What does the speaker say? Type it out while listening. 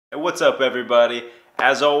Hey, what's up everybody?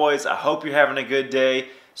 As always, I hope you're having a good day.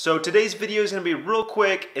 So today's video is going to be real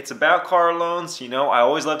quick. It's about car loans. I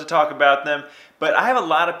always love to talk about them, but I have a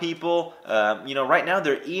lot of people, right now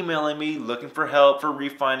they're emailing me looking for help for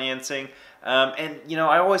refinancing.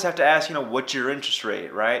 I always have to ask, what's your interest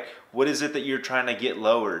rate, right? What is it that you're trying to get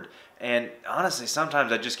lowered? And honestly,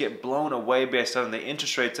 sometimes I just get blown away based on the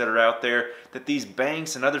interest rates that are out there that these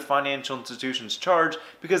banks and other financial institutions charge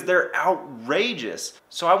because they're outrageous.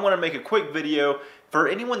 So I want to make a quick video for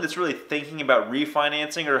anyone that's really thinking about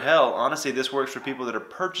refinancing, or hell, honestly, this works for people that are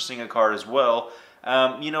purchasing a car as well.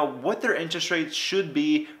 What their interest rates should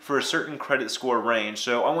be for a certain credit score range.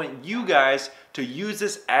 So I want you guys to use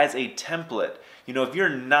this as a template. If you're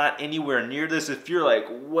not anywhere near this, if you're like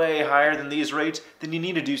way higher than these rates, then you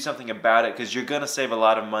need to do something about it because you're going to save a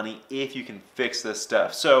lot of money if you can fix this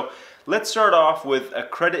stuff. So let's start off with a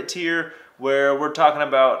credit tier where we're talking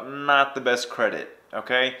about not the best credit,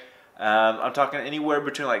 okay? I'm talking anywhere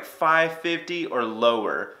between like 550 or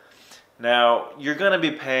lower. Now, you're going to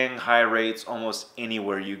be paying high rates almost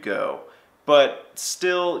anywhere you go. But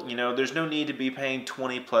still, there's no need to be paying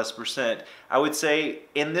 20+%. I would say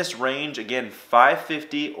in this range, again,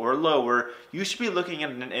 550 or lower, you should be looking at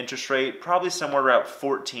an interest rate probably somewhere around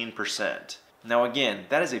 14%. Now again,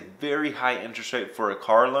 that is a very high interest rate for a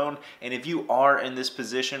car loan, and if you are in this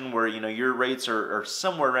position where your rates are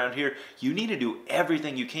somewhere around here, you need to do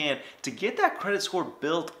everything you can to get that credit score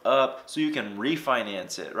built up so you can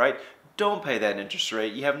refinance it, right? Don't pay that interest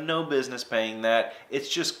rate. You have no business paying that. It's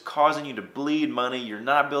just causing you to bleed money. You're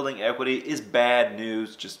not building equity. It's bad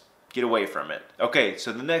news. Just get away from it. Okay,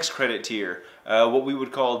 so the next credit tier, what we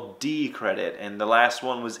would call D credit, and the last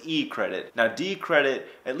one was E credit. Now D credit,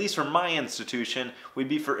 at least for my institution, would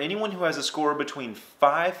be for anyone who has a score between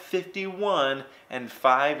 551 and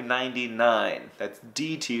 599. That's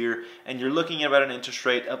D tier, and you're looking at about an interest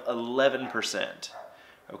rate of 11%.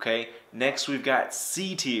 Okay, next we've got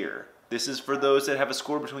C tier. This is for those that have a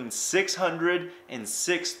score between 600 and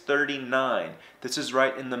 639. This is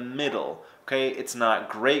right in the middle. Okay, it's not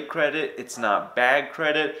great credit, it's not bad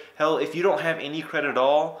credit. Hell, if you don't have any credit at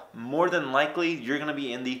all, more than likely you're going to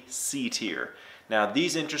be in the C tier. Now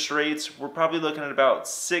these interest rates, we're probably looking at about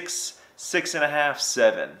 6, 6.5,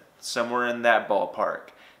 7, somewhere in that ballpark.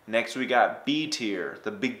 Next we got B tier,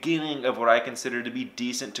 the beginning of what I consider to be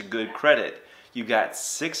decent to good credit. You got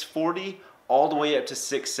 640 all the way up to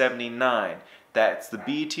 679. That's the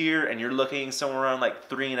B tier, and you're looking somewhere around like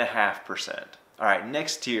 3.5%. All right,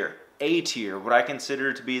 next tier, A tier, what I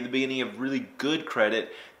consider to be the beginning of really good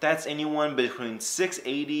credit. That's anyone between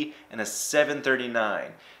 680 and a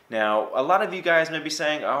 739. Now, a lot of you guys may be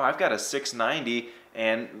saying, oh, I've got a 690,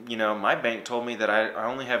 and my bank told me that I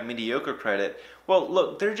only have mediocre credit. Well,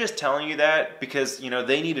 look, they're just telling you that because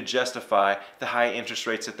they need to justify the high interest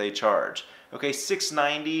rates that they charge. Okay,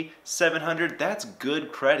 690, 700, that's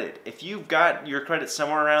good credit. If you've got your credit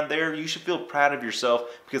somewhere around there, you should feel proud of yourself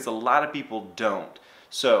because a lot of people don't.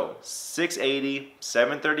 So 680,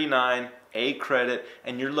 739, A credit,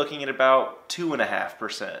 and you're looking at about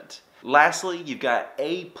 2.5%. Lastly, you've got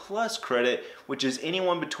A plus credit, which is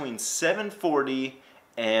anyone between 740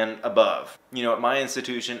 and above. At my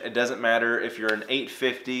institution, it doesn't matter if you're an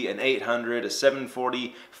 850, an 800, a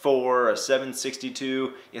 744, a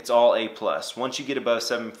 762, it's all A plus. Once you get above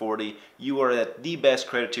 740, you are at the best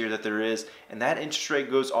credit tier that there is, and that interest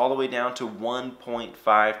rate goes all the way down to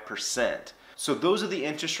 1.5%. So those are the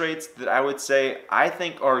interest rates that I would say I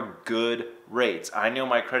think are good rates. I know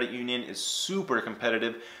my credit union is super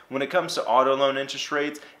competitive when it comes to auto loan interest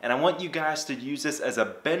rates, and I want you guys to use this as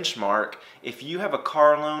a benchmark. If you have a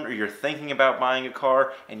car loan or you're thinking about buying a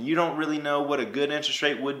car and you don't really know what a good interest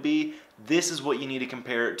rate would be, this is what you need to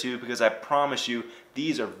compare it to, because I promise you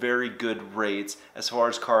these are very good rates as far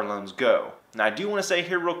as car loans go. Now I do want to say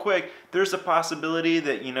here real quick, there's a possibility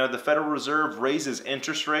that the Federal Reserve raises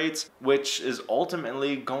interest rates, which is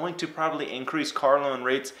ultimately going to probably increase car loan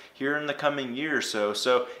rates here in the coming year or so.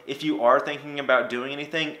 So if you are thinking about doing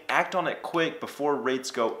anything, act on it quick before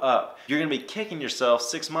rates go up. You're going to be kicking yourself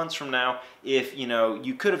 6 months from now if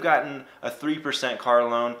you could have gotten a 3% car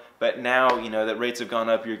loan, but now that rates have gone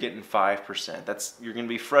up, you're getting 5%. You're going to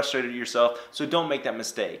be frustrated at yourself, so don't make that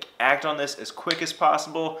mistake. Act on this as quick as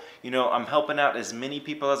possible. I'm helping out as many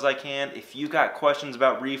people as I can. If you got questions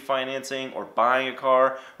about refinancing or buying a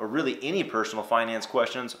car or really any personal finance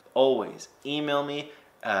questions, always email me.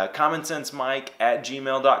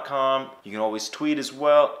 commonsensemike@gmail.com. You can always tweet as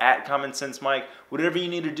well, @commonsensemike. Whatever you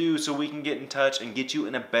need to do so we can get in touch and get you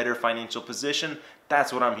in a better financial position,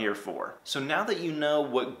 that's what I'm here for. So now that you know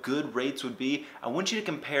what good rates would be, I want you to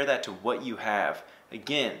compare that to what you have.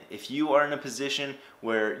 Again, if you are in a position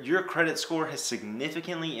where your credit score has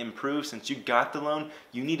significantly improved since you got the loan,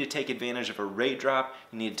 you need to take advantage of a rate drop,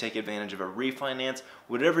 you need to take advantage of a refinance,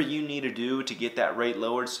 whatever you need to do to get that rate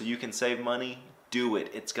lowered so you can save money, do it.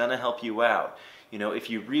 It's gonna help you out. You know, if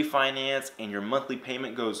you refinance and your monthly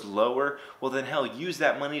payment goes lower, well then hell, use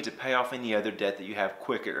that money to pay off any other debt that you have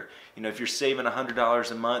quicker. You know, if you're saving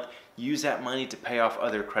 $100 a month, use that money to pay off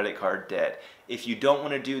other credit card debt. If you don't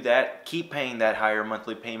want to do that, keep paying that higher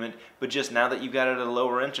monthly payment, but just now that you got it at a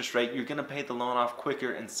lower interest rate, you're going to pay the loan off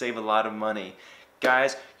quicker and save a lot of money.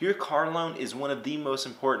 Guys, your car loan is one of the most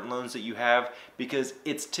important loans that you have because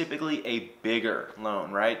it's typically a bigger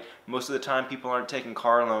loan, right? Most of the time people aren't taking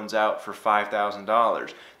car loans out for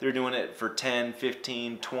 $5,000. They're doing it for $10,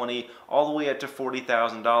 $15, $20, all the way up to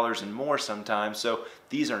 $40,000 and more sometimes. So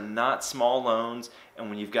these are not small loans, and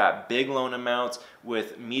when you've got big loan amounts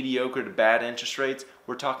with mediocre to bad interest rates,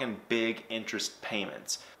 we're talking big interest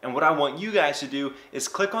payments. And what I want you guys to do is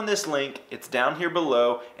click on this link, it's down here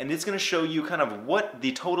below, and it's going to show you kind of what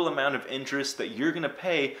the total amount of interest that you're going to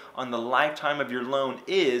pay on the lifetime of your loan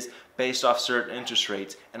is based off certain interest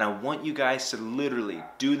rates. And I want you guys to literally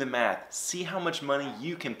do the math, see how much money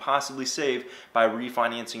you can possibly save by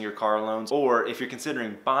refinancing your car loans, or if you're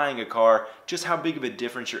considering buying a car, just how big of a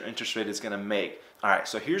difference your interest rate is going to make. Alright,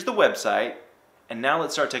 so here's the website, and now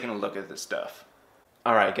let's start taking a look at this stuff.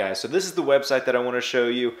 Alright guys, so this is the website that I want to show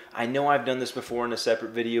you. I know I've done this before in a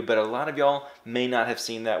separate video, but a lot of y'all may not have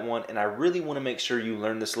seen that one, and I really want to make sure you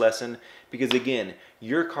learn this lesson because again,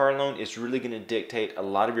 your car loan is really going to dictate a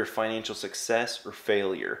lot of your financial success or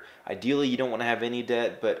failure. Ideally, you don't want to have any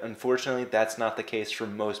debt, but unfortunately, that's not the case for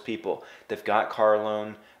most people. They've got car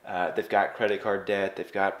loan, they've got credit card debt,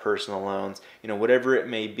 they've got personal loans, you know, whatever it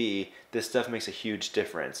may be, this stuff makes a huge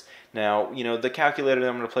difference. Now, you know, the calculator that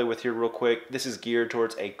I'm going to play with here real quick, this is geared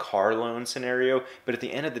towards a car loan scenario, but at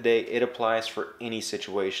the end of the day, it applies for any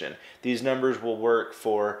situation. These numbers will work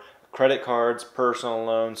for credit cards, personal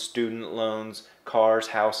loans, student loans, cars,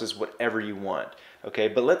 houses, whatever you want. Okay,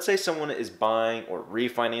 but let's say someone is buying or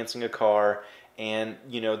refinancing a car, and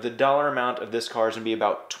you know the dollar amount of this car is going to be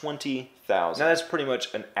about $20,000. Now that's pretty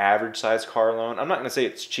much an average size car loan. I'm not going to say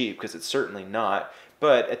it's cheap because it's certainly not,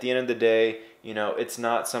 but at the end of the day, you know, it's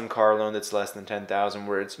not some car loan that's less than $10,000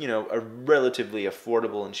 where it's, you know, a relatively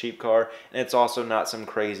affordable and cheap car, and it's also not some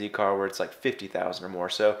crazy car where it's like $50,000 or more.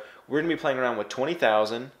 So we're going to be playing around with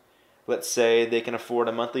 $20,000. Let's say they can afford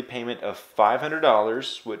a monthly payment of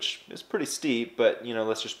 $500, which is pretty steep, but you know,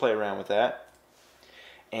 let's just play around with that.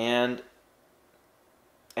 And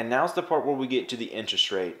now's the part where we get to the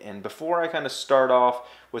interest rate. And before I kind of start off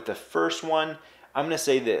with the first one, I'm going to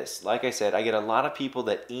say this. Like I said, I get a lot of people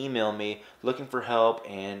that email me looking for help,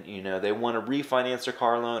 and you know, they want to refinance their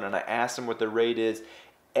car loan, and I ask them what the rate is.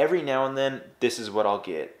 Every now and then, this is what I'll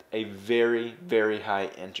get. A very, very high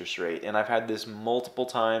interest rate. And I've had this multiple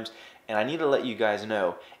times, and I need to let you guys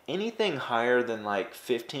know, anything higher than like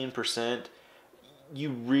 15%, you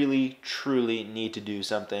really, truly need to do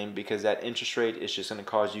something because that interest rate is just going to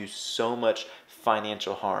cause you so much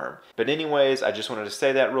financial harm. But anyways, I just wanted to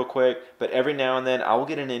say that real quick. But every now and then, I will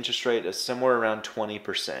get an interest rate of somewhere around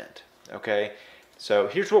 20%. Okay? So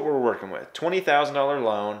here's what we're working with. $20,000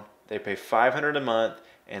 loan, they pay $500 a month,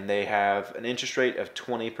 and they have an interest rate of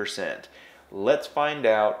 20%. Let's find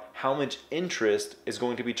out how much interest is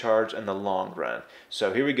going to be charged in the long run.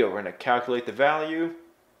 So here we go. We're going to calculate the value.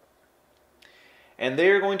 And they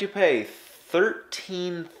are going to pay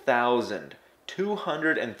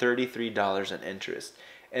 $13,233 in interest.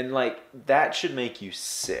 And like, that should make you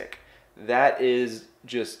sick. That is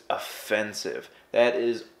just offensive. That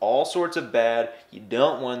is all sorts of bad. You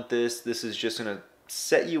don't want this. This is just going to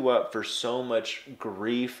set you up for so much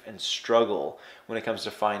grief and struggle when it comes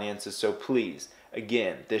to finances. So please,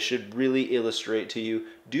 again, this should really illustrate to you,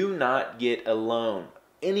 do not get a loan,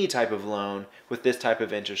 any type of loan with this type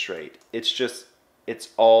of interest rate. It's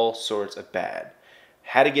all sorts of bad.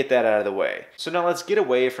 How to get that out of the way. So now let's get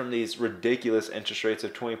away from these ridiculous interest rates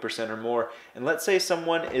of 20% or more, and let's say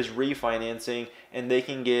someone is refinancing and they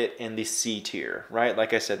can get in the C tier, right?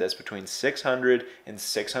 Like I said, that's between 600 and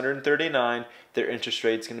 639. Their interest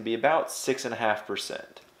rate is going to be about 6.5%.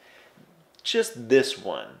 Just this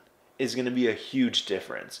one is going to be a huge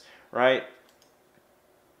difference, right?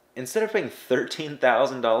 Instead of paying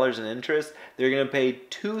 $13,000 in interest, they're going to pay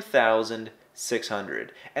 $2,600.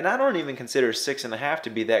 And I don't even consider 6.5 to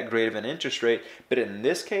be that great of an interest rate, but in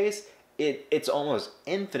this case, it's almost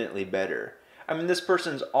infinitely better. I mean, this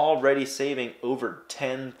person's already saving over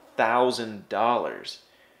 $10,000,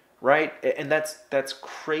 right? And that's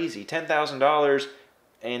crazy. $10,000,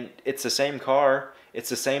 and it's the same car, it's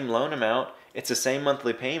the same loan amount, It's the same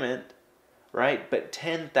monthly payment, right? But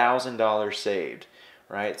 $10,000 saved,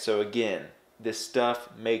 right? So again, this stuff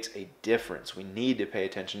makes a difference. We need to pay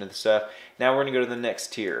attention to the stuff. Now we're going to go to the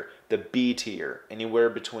next tier, the B tier, anywhere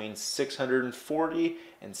between 640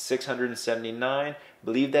 and 679.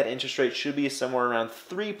 Believe that interest rate should be somewhere around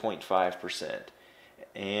 3.5%.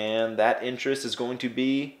 And that interest is going to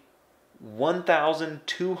be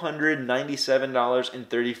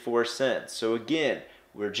 $1,297.34. So again,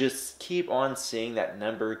 we're just keep on seeing that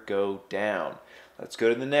number go down. Let's go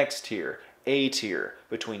to the next tier, A tier,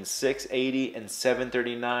 between 680 and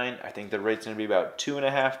 739. I think the rate's going to be about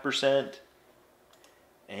 2.5%.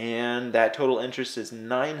 And that total interest is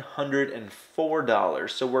 $904.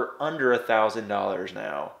 So we're under $1,000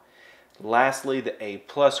 now. Lastly, the A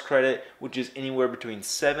plus credit, which is anywhere between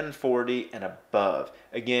 740 and above.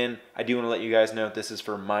 Again, I do want to let you guys know this is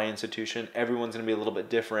for my institution. Everyone's going to be a little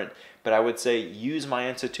bit different, but I would say use my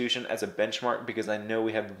institution as a benchmark because I know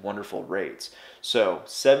we have wonderful rates. So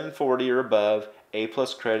 740 or above, A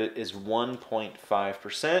plus credit is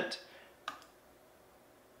 1.5%,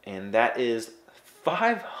 and that is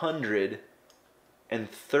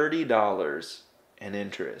 $530 in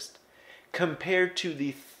interest, compared to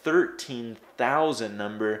the 13,000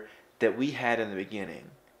 number that we had in the beginning.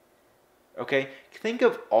 Okay, think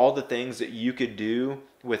of all the things that you could do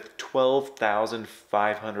with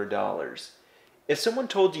 $12,500. If someone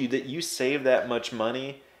told you that you save that much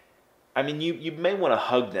money, I mean, you may want to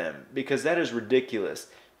hug them because that is ridiculous.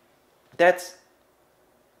 That's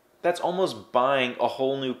almost buying a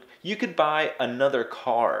whole new. You could buy another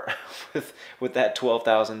car with that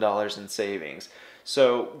 $12,000 in savings.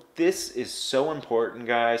 So this is so important,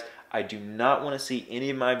 guys. I do not want to see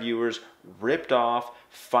any of my viewers ripped off,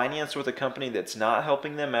 financed with a company that's not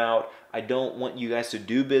helping them out. I don't want you guys to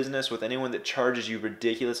do business with anyone that charges you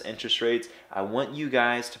ridiculous interest rates. I want you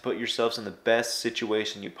guys to put yourselves in the best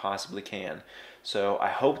situation you possibly can. So I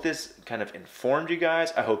hope this kind of informed you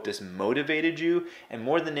guys. I hope this motivated you. And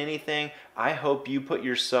more than anything, I hope you put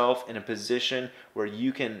yourself in a position where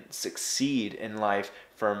you can succeed in life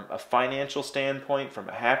from a financial standpoint, from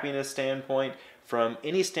a happiness standpoint, from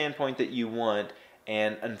any standpoint that you want.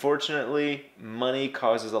 And unfortunately, money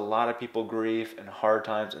causes a lot of people grief and hard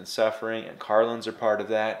times and suffering, and car loans are part of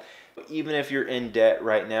that. Even if you're in debt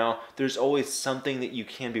right now, there's always something that you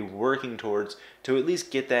can be working towards to at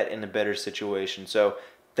least get that in a better situation. So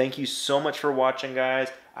thank you so much for watching, guys.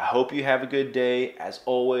 I hope you have a good day. As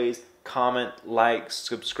always, comment, like,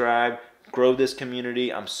 subscribe, grow this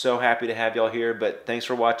community. I'm so happy to have y'all here, but thanks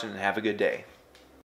for watching and have a good day.